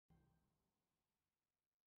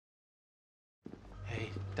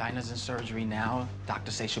Dinah's in surgery now.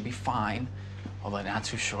 Doctors say she'll be fine, although they're not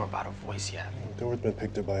too sure about her voice yet. Dort's been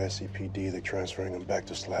picked up by SCPD. They're transferring him back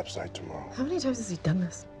to Slab Site tomorrow. How many times has he done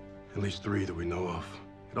this? At least 3 that we know of.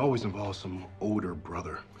 It always involves some older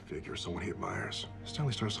brother figure, someone he admires.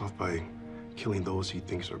 Stanley starts off by killing those he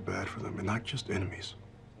thinks are bad for them, and not just enemies,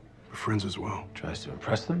 but friends as well. Tries to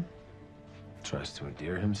impress them, tries to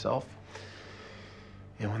endear himself.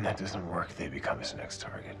 And when that doesn't work, they become his next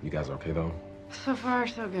target. You guys okay, though? So far,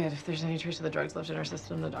 so good. If there's any trace of the drugs left in our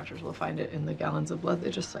system, the doctors will find it in the gallons of blood they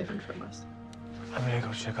just siphoned from us. I'm gonna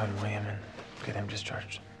go check on William and get him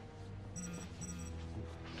discharged.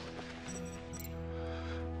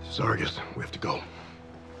 Zargus, we have to go.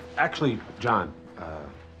 Actually, John,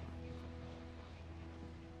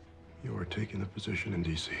 You are taking the position in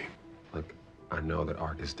DC. look, I know that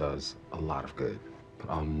Argus does a lot of good, but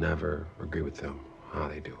I'll never agree with them how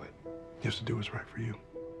they do it. He has to do what's right for you.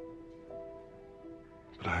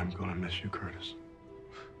 But I am gonna miss you, Curtis.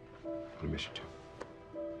 I'm gonna miss you too.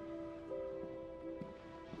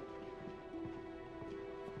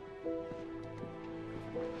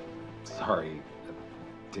 Sorry, I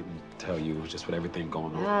didn't tell you. It was just with everything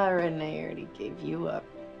going on. Ah, Renee already gave you up.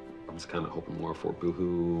 I was kind of hoping more for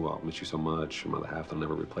Boohoo. I'll miss you so much. Your other half they'll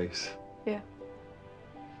never replace. Yeah.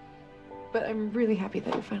 But I'm really happy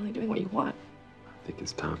that you're finally doing what you want. I think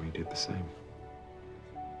it's time you did the same.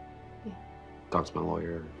 Yeah. Talked to my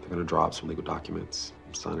lawyer. They're gonna drop some legal documents.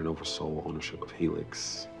 I'm signing over sole ownership of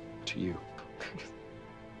Helix to you.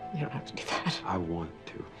 You don't have to do that. I want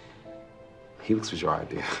to. Helix was your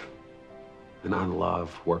idea. And I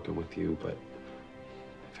love working with you, but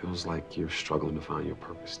it feels like you're struggling to find your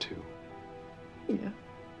purpose too. Yeah.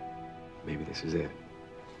 Maybe this is it.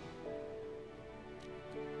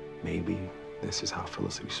 Maybe this is how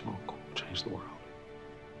Felicity Smoak will change the world.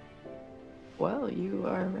 Well, you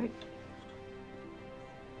are right.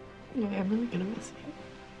 Yeah, I'm really gonna miss you.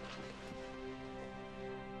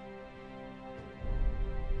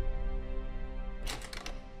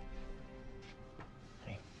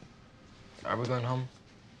 Are we going home?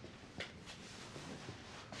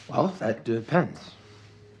 Well, that depends.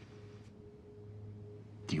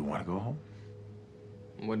 Do you want to go home?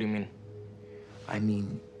 What do you mean? I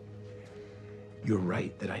mean, you're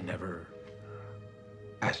right that I never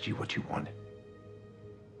asked you what you wanted.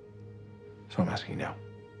 So I'm asking now.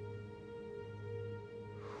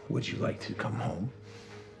 Would you like to come home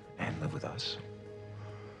and live with us?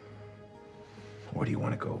 Or do you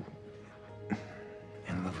want to go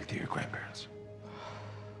and live with your grandparents?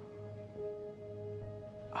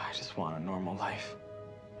 I just want a normal life.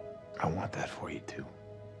 I want that for you, too.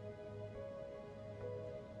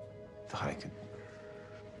 Thought I could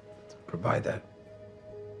provide that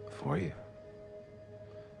for you.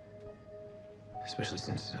 Especially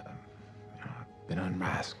since, I've been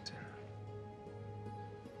unmasked.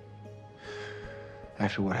 And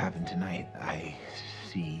after what happened tonight, I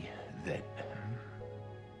see that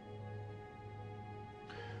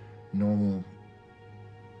normal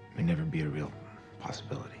may never be a real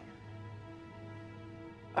possibility.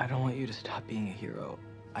 I don't want you to stop being a hero.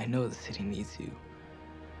 I know the city needs you.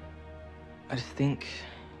 I just think,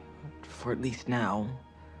 for at least now,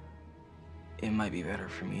 it might be better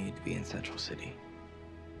for me to be in Central City.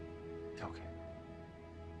 Okay.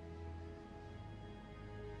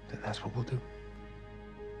 Then that's what we'll do.